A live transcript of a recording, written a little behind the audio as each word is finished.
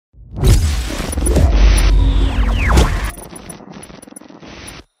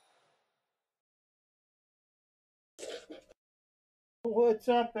What's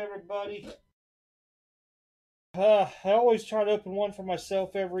up, everybody? I always try to open one for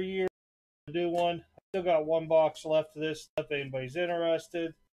myself every year. Do one. I still got one box left of this. If anybody's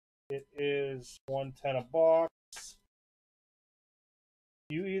interested, it is 110 a box.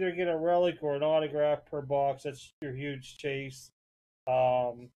 You either get a relic or an autograph per box. That's your huge chase.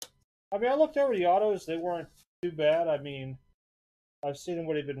 I looked over the autos. They weren't too bad. I've seen them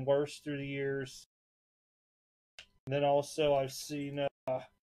would have been worse through the years. And then also I've seen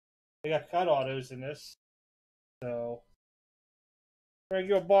they got cut autos in this. So I'm gonna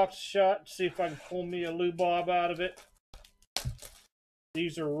give a box shot, see if I can pull me a Lou Bob out of it.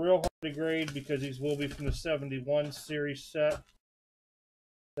 These are real hard to grade because these will be from the 71 series set.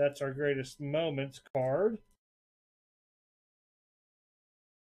 That's our greatest moments card.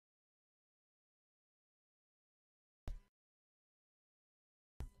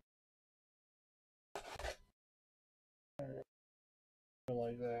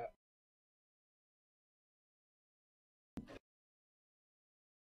 Like that.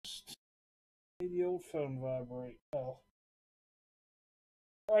 The old phone vibrate. Oh.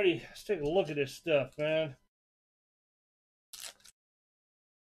 Alrighty, let's take a look at this stuff, man.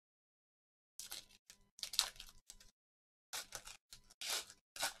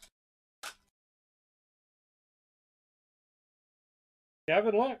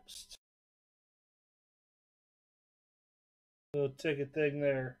 Gavin Lux. Little ticket thing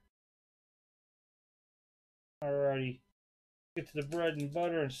there. Alrighty. Get to the bread and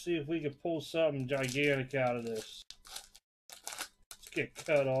butter and see if we can pull something gigantic out of this. Let's get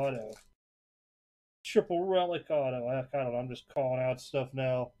cut auto. Triple relic auto. I don't know, I'm just calling out stuff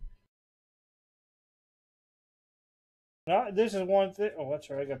now. This is one thing. Oh, that's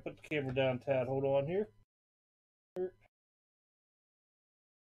right. I got to put the camera down, Tad. Hold on here.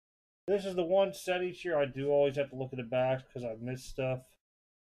 This is the one set each year. I do always have to look at the back because I've missed stuff.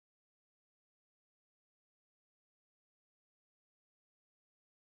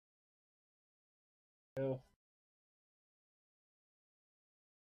 So,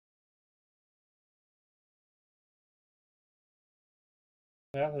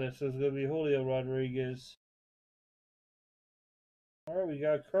 after this is going to be Julio Rodriguez. Alright, we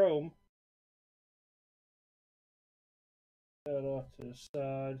got Chrome. That off to the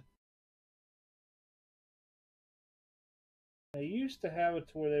side. They used to have it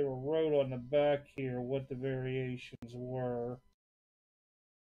to where they were wrote on the back here what the variations were.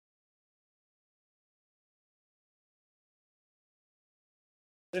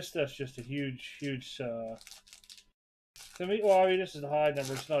 This stuff's just a huge to me, well, this is the high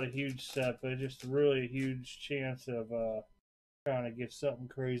number. It's not a huge set, but it's just really a huge chance of trying to get something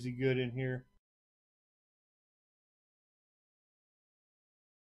crazy good in here.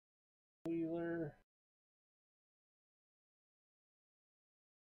 Wheeler.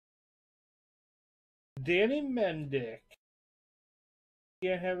 Danny Mendick.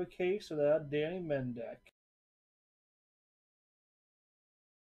 Can't have a case without Danny Mendick.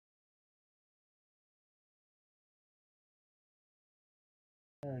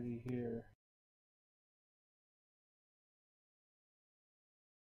 Alrighty here.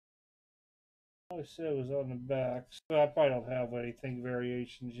 I said it was on the back, so I probably don't have anything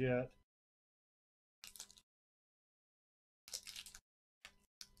variations yet.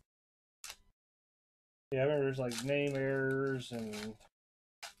 Yeah, I remember there's like name errors and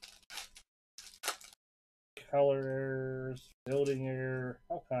color errors, building error,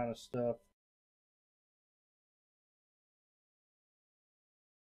 all kind of stuff.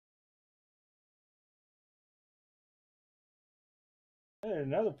 And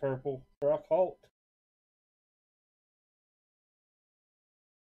another purple, Brock Holt.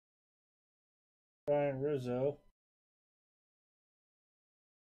 Brian Rizzo.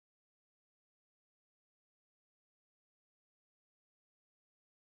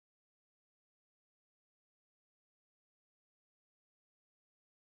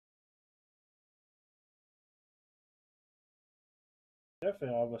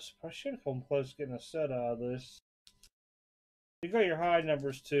 Definitely, I should have come close to getting a set out of this. You got your high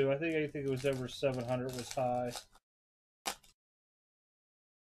numbers too. I think anything that was over 700 was high.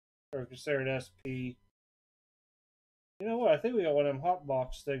 Or considered SP. You know what? I think we got one of them hot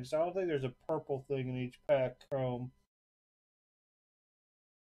box things. I don't think there's a purple thing in each pack. Chrome.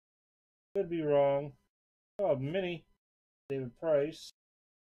 Could be wrong. Oh, Mini. David Price.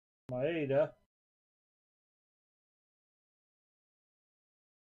 Maeda.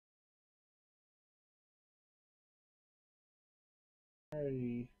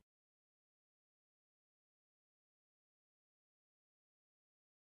 Alrighty.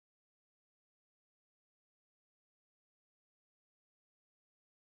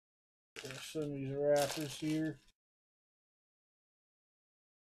 There's some of these wrappers here.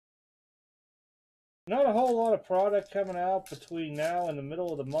 Not a whole lot of product coming out between now and the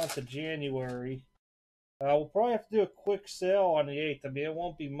middle of the month of January. We'll probably have to do a quick sale on the 8th. I mean, it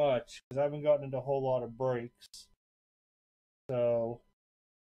won't be much because I haven't gotten into a whole lot of breaks. So,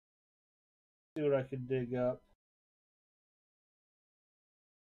 see what I can dig up.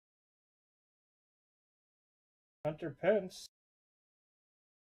 Hunter Pence.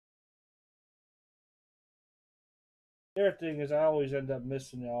 The other thing is I always end up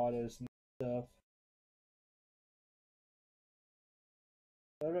missing the autos and stuff.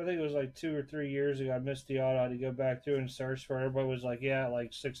 I think it was like 2 or 3 years ago I missed the auto. I had to go back through and search for it. Everybody was like, yeah,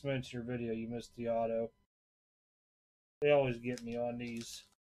 like 6 minutes of your video, you missed the auto. They always get me on these.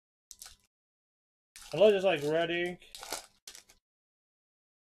 Unless it's like red ink.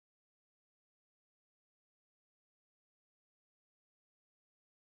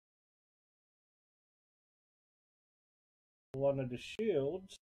 One of the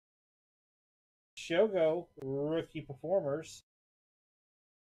shields. Shogo, rookie performers.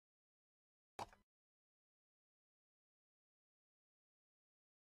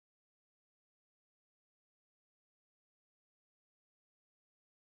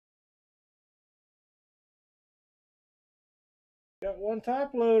 Got one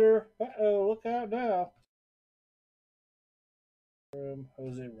top loader. Uh-oh, look out now. From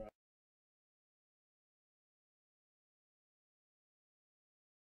Jose Ryan.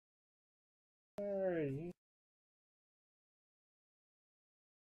 Alrighty.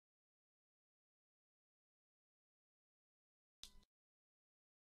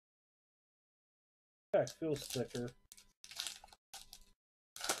 Backfill sticker.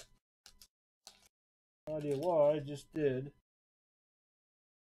 No idea why, I just did.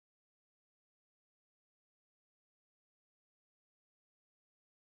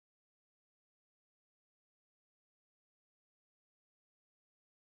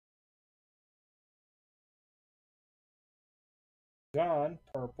 Gone,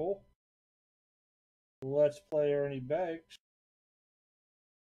 purple. Let's play Ernie Banks.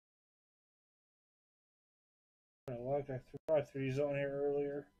 I like I threw threes on here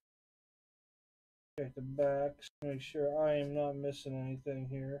earlier. Check the backs, make sure I am not missing anything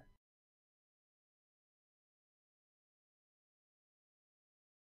here.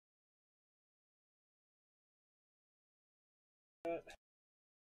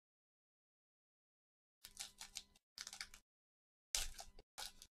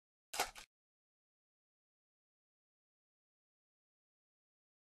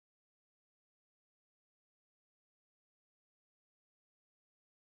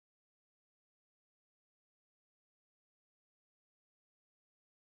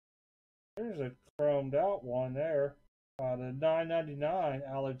 There's a chromed out one there. The $9.99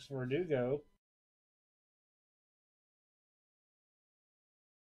 Alex Verdugo.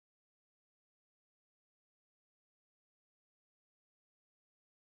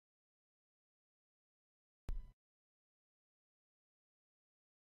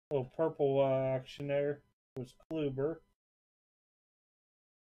 Little purple action there was Kluber.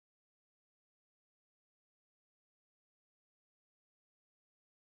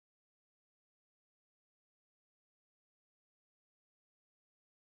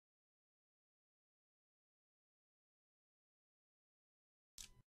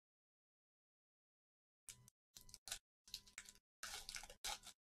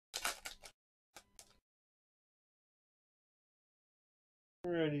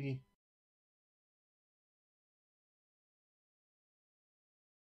 Ready.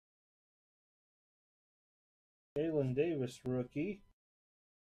 Jalen Davis rookie.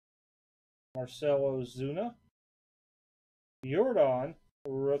 Marcelo Zuna. Jordan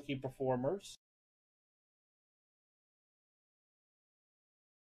rookie performers.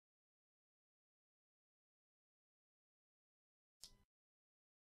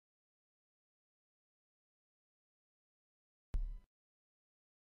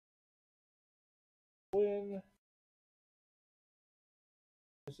 Win.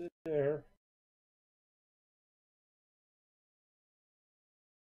 Is it there?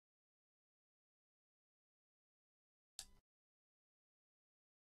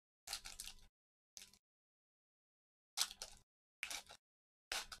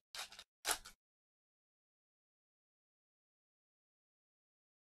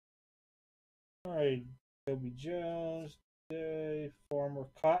 All right, Kobe Jones, Day, Farmer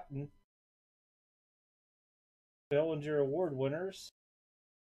Cotton, Bellinger Award winners.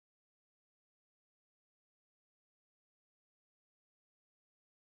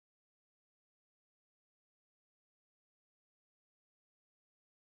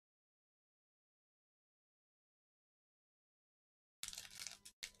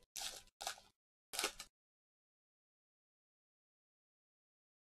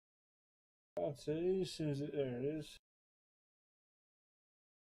 Let's see, as soon as there it is.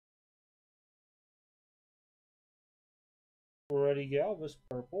 Freddie Galvis,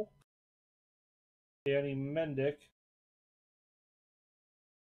 purple. Danny Mendick.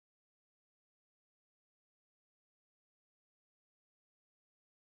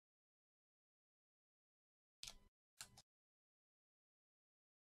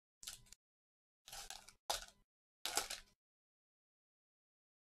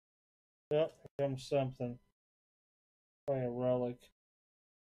 Yep, here comes something. Probably a relic.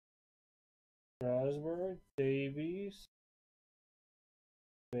 Strasburg, Davies,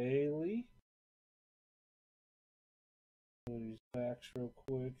 Bailey. Do these backs real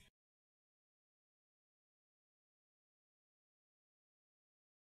quick.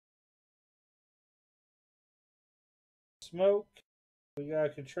 Smoke. We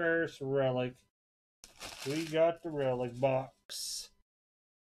got Contreras, relic. We got the relic box,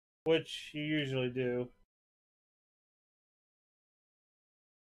 which you usually do.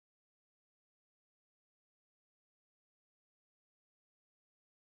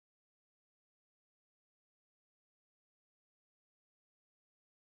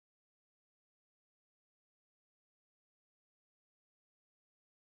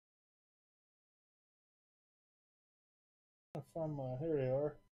 I found my, here they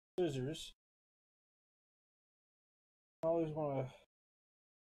are, scissors. I always want to have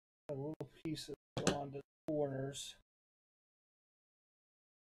a little piece of it on the corners.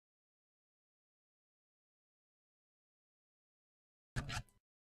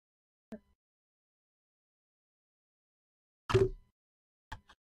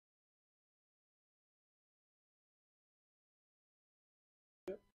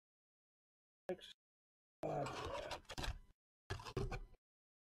 Yep. Next.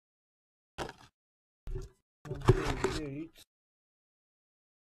 138.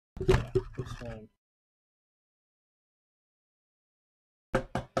 Yeah, this one.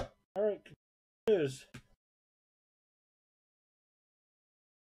 Alright, is.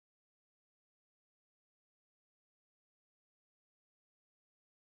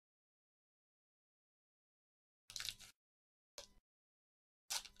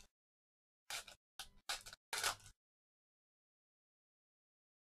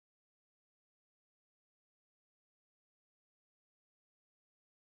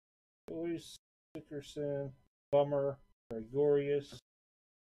 Luis Dickerson, Bummer, Gregorius,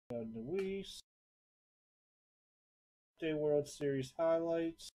 Luis. Day World Series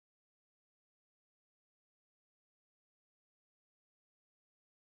highlights.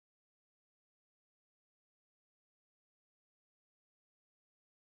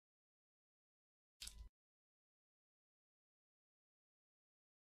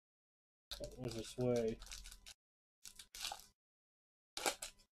 That was this way.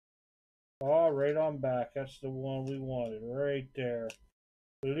 Oh, right on back. That's the one we wanted. Right there.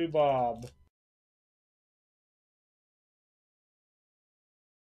 Blue Bob.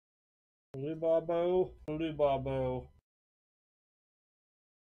 Blue Bobo. Blue Bobo.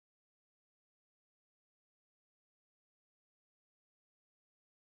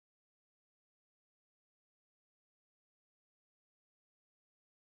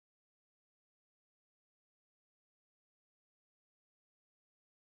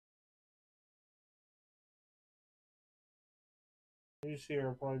 These here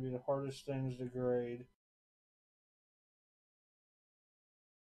will probably be the hardest things to grade.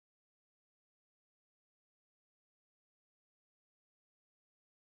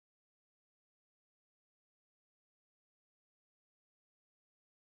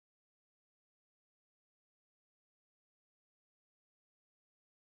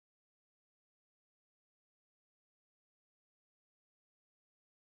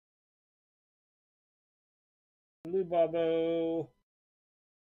 Blue Bobo.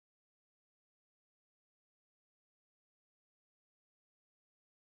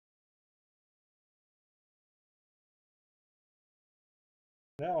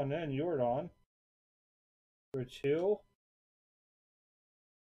 Now and then, Jordan. Rich Hill.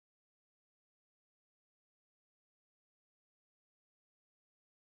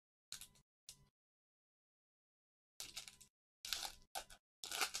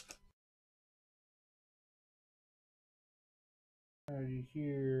 Are you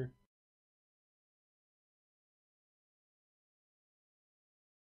here?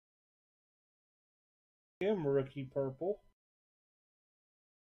 Him rookie purple.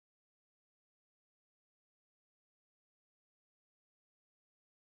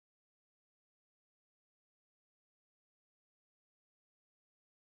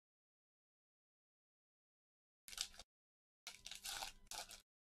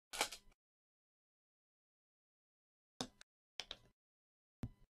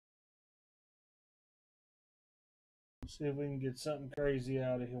 See if we can get something crazy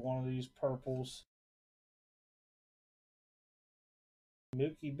out of here. One of these purples.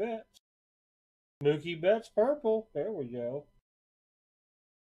 Mookie Betts. Mookie Betts purple. There we go.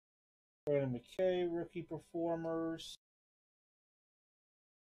 Brandon McKay, rookie performers.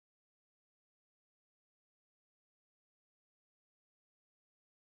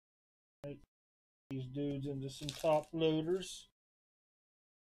 Make these dudes into some top loaders.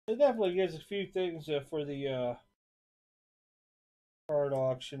 It definitely gives a few things for the card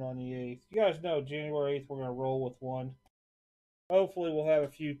auction on the 8th. You guys know January 8th we're going to roll with one. Hopefully we'll have a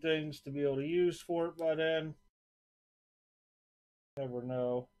few things to be able to use for it by then. Never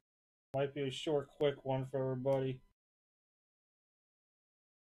know. Might be a short, quick one for everybody.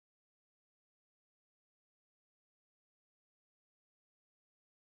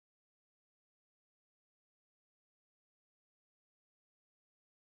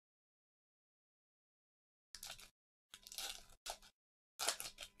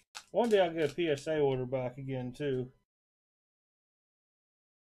 One day I'll get a PSA order back again, too.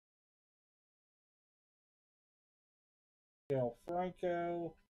 Cal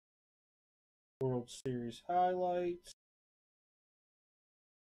Franco. World Series highlights.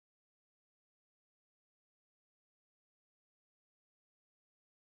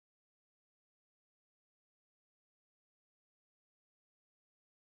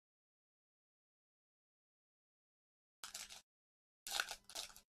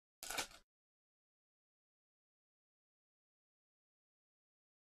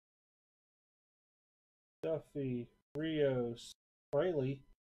 Duffy, Rios, Fraley,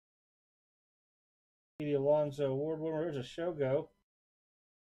 the Alonso Award winner. There's a Shogo.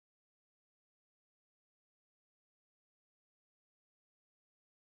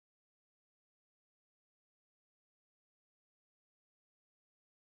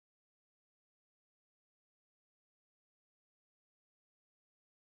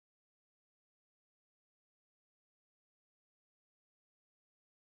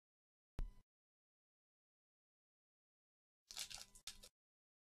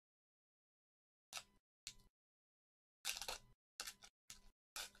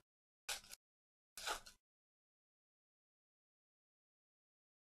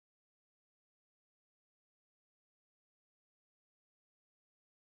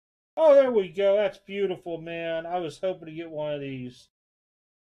 Oh, there we go. That's beautiful, man. I was hoping to get one of these.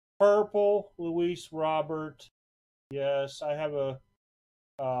 Purple, Luis Robert. Yes, I have a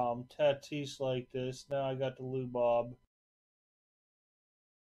Tatis like this. Now I got the Lou Bob.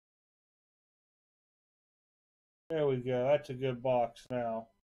 There we go. That's a good box now.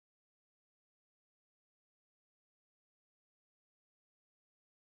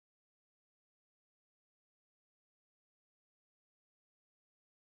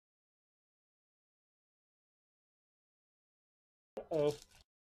 Uh-oh.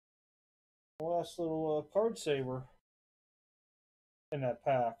 Last little card saver in that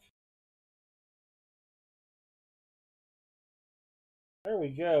pack. There we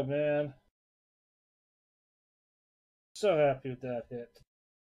go, man. So happy with that hit.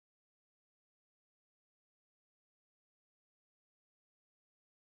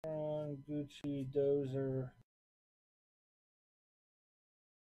 Gucci, Dozer.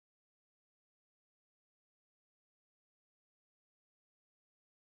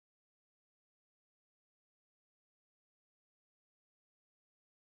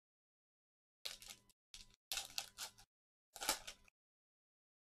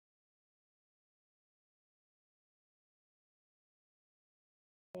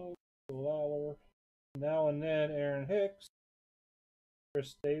 Lawler. Now and then, Aaron Hicks.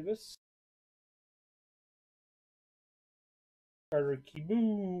 Chris Davis. Carter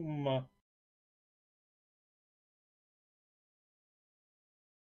Kieboom.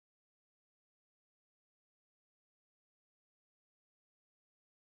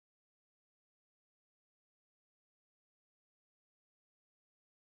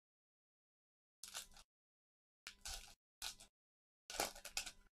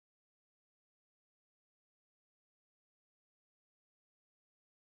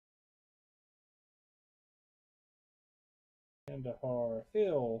 Kandahar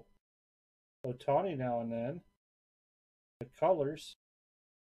Hill. Otani now and then. The colors.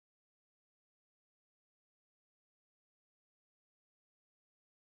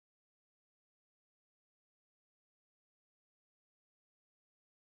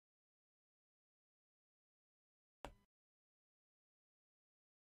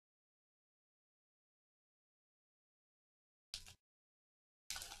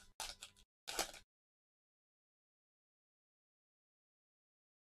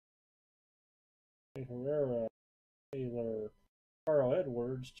 Herrera. Taylor. Carl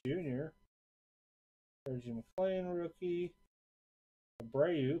Edwards Jr. Reggie McClain, rookie.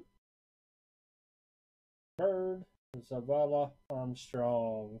 Abreu. Bird. Zavala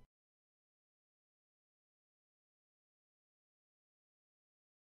Armstrong.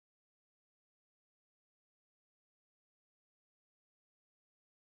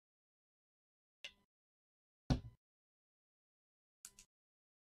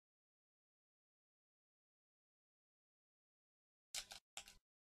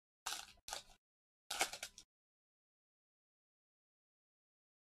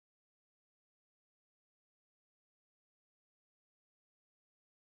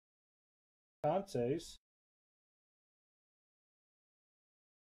 Contes.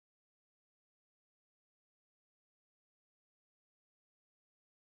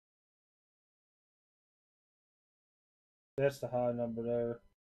 That's the high number there.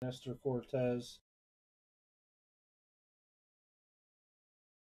 Nestor Cortez.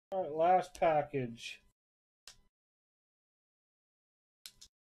 All right, last package.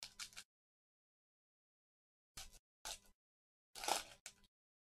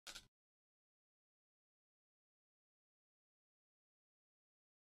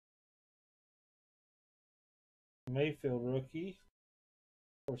 Mayfield rookie.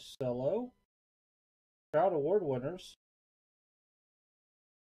 Porcello. Crowd Award winners.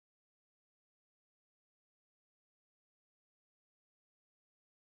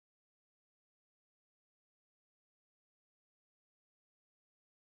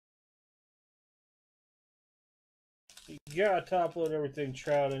 You gotta top load everything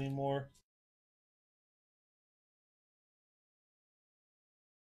Trout anymore.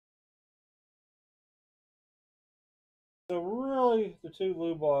 So really, the two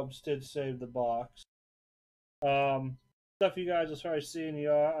Lou Bobs did save the box. Stuff you guys will probably see in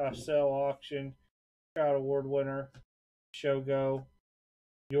the sale auction. Crowd Award winner. Shogo.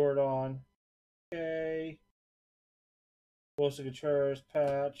 Jordan. Okay. Wilson Contreras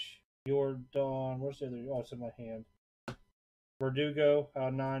patch. Jordan. What's the other? Oh, it's in my hand. Verdugo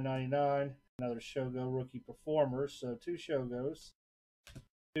out $9.99. Another Shogo rookie performer. So two Shogos.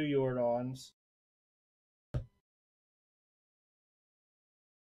 Two Jordans.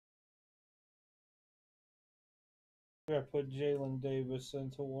 We gotta put Jalen Davis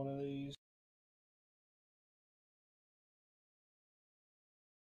into one of these.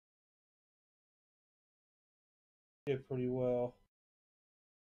 Did pretty well.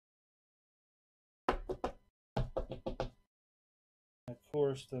 Of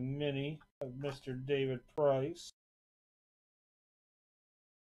course, the mini of Mr. David Price.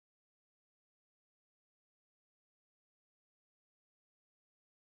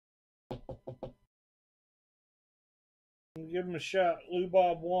 Give him a shot. Lou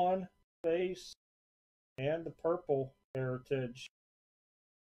Bob 1 base and the purple heritage.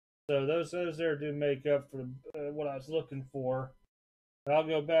 So those there do make up for what I was looking for. And I'll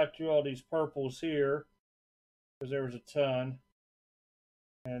go back through all these purples here because there was a ton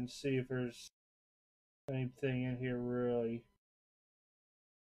and see if there's anything in here really.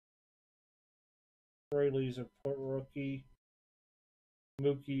 Fraley's a rookie.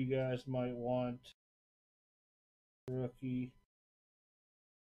 Mookie you guys might want. Rookie.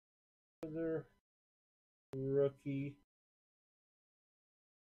 Other rookie.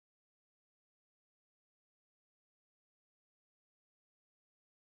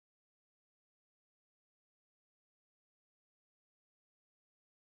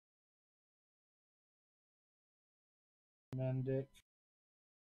 Mendick.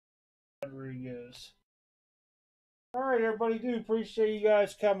 Rodriguez. Alright, everybody, do appreciate you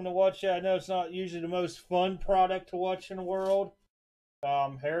guys coming to watch it. I know it's not usually the most fun product to watch in the world.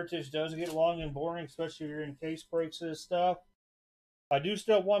 Heritage does get long and boring, especially if you're in case breaks and stuff. I do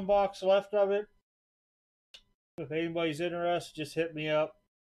still have one box left of it. If anybody's interested, just hit me up.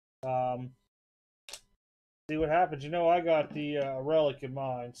 See what happens. You know, I got the relic in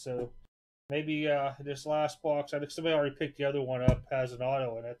mind, so maybe this last box, I think somebody already picked the other one up, has an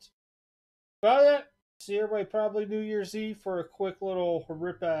auto in it. About that. See everybody probably New Year's Eve for a quick little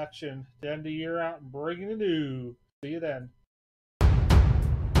rip action to end the year out and bring the new. See you then.